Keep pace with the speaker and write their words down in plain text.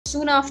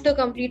soon after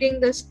completing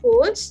this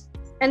course,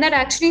 and that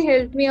actually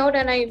helped me out,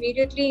 and I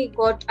immediately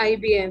got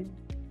IBM.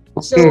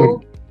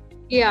 So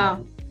yeah,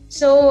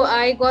 so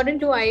I got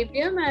into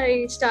IBM.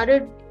 I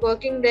started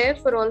working there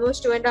for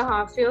almost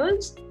 2.5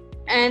 years,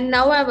 and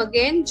now I've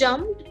again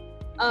jumped,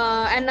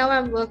 and now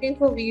I'm working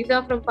for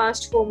Visa from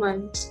past 4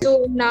 months.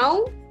 So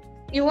now,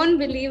 you won't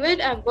believe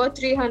it, I've got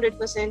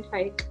 300%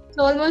 hike.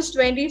 So almost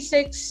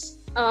 26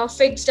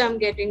 fixed I'm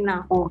getting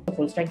now.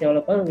 Full stack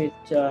developer with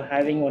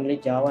having only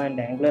Java and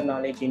Angular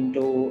knowledge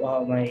into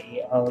my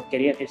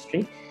career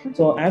history.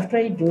 So after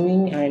I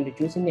doing and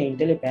choosing the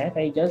Intellipaat,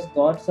 I just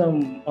got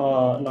some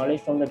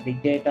knowledge from the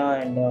big data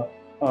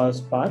and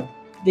Spark.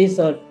 This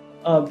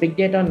big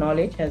data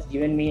knowledge has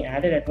given me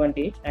added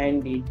advantage,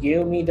 and it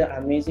gave me the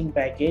amazing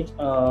package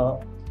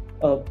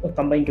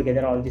combined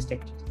together all these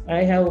tech.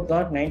 I have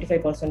got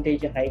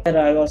 95% hike.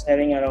 I was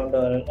having around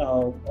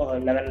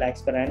 11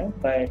 lakhs per annum,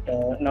 but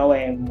now I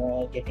am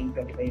getting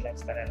 25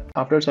 lakhs per annum.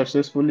 After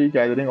successfully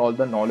gathering all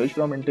the knowledge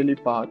from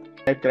Intellipaat,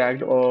 I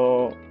cracked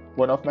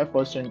one of my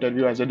first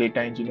interview as a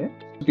data engineer.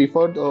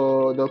 Before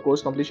the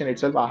course completion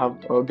itself, I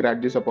have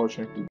grabbed this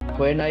opportunity.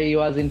 When I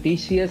was in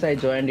TCS, I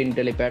joined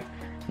Intellipaat.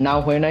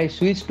 Now, when I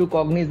switched to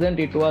Cognizant,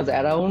 it was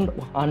around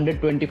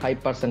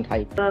 125%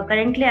 hike.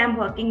 Currently, I'm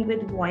working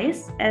with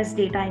Voice as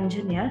data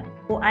engineer.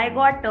 So I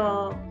got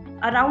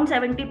around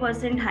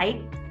 70%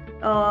 hike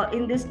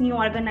in this new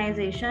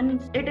organization.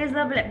 It is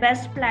the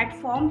best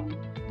platform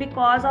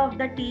because of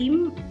the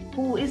team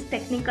who is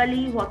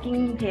technically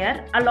working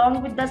here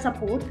along with the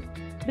support,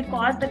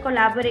 because the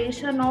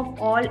collaboration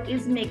of all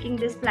is making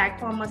this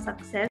platform a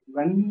success.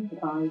 When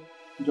I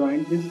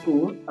joined this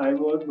course, I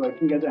was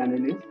working as an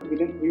analyst.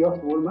 Within 3 or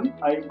 4 months,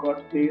 I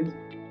got placed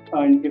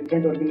in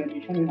different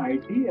organizations in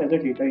IT as a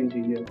data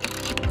engineer.